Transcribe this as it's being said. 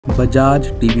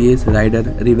Bajaj TVS rider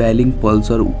revealing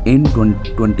Pulsar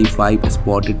N125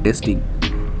 spotted testing.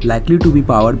 Likely to be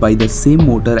powered by the same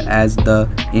motor as the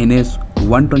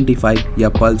NS125 या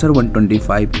Pulsar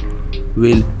 125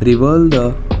 will reveal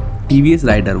the TVS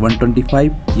rider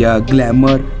 125 या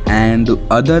Glamour and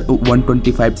other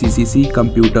 125cc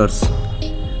computers.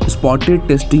 Spotted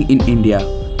testing in India.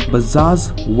 Bajaj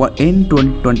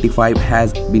N125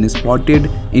 has been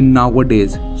spotted in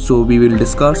nowadays, so we will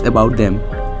discuss about them.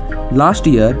 Last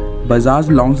year, Bajaj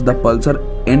launched the Pulsar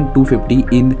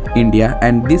N250 in India,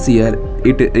 and this year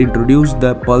it introduced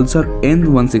the Pulsar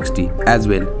N160 as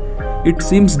well. It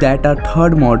seems that a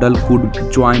third model could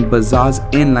join Bajaj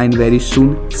N line very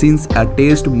soon, since a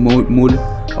test mule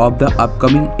of the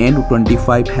upcoming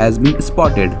N25 has been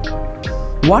spotted.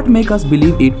 What makes us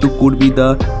believe it could be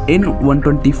the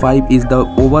N125 is the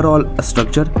overall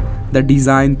structure. The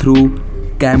design through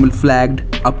camouflaged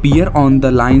appear on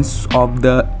the lines of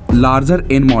the larger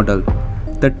N model.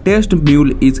 The test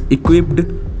mule is equipped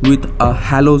with a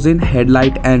halogen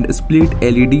headlight and split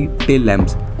LED tail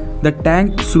lamps. The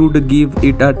tank should give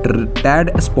it a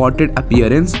tad spotted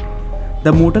appearance.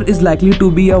 The motor is likely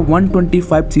to be a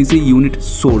 125cc unit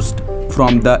sourced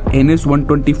from the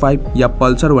NS125 या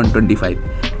Pulsar 125.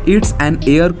 It's an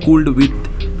air-cooled with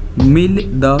mil.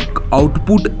 The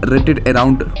output rated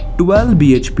around 12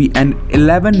 bhp and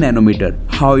 11 nanometer.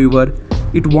 However,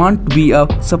 it won't be a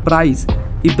surprise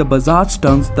if the Bajaj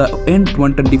turns the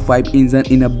N125 engine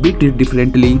in a bit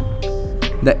differently.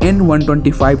 The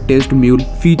N125 test mule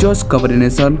features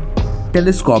combination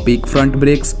telescopic front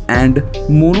brakes and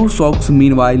monoshocks.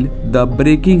 Meanwhile, the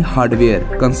braking hardware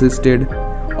consisted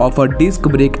of a disc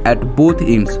brake at both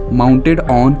ends mounted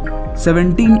on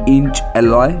 17-inch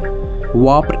alloy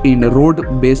warped in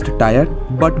road-based tire,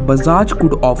 but Bajaj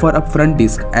could offer a front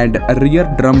disc and a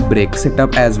rear drum brake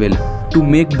setup as well to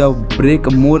make the brake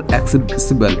more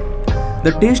accessible.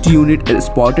 The test unit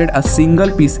spotted a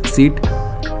single-piece seat.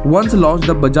 Once launched,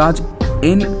 the Bajaj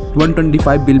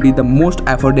N125 will be the most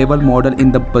affordable model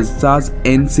in the Bajaj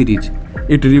N series.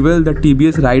 It revealed the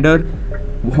TVS rider,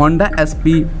 Honda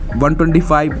SP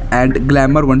 125 and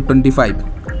Glamour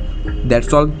 125.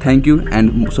 That's all. Thank you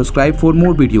and subscribe for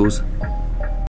more videos.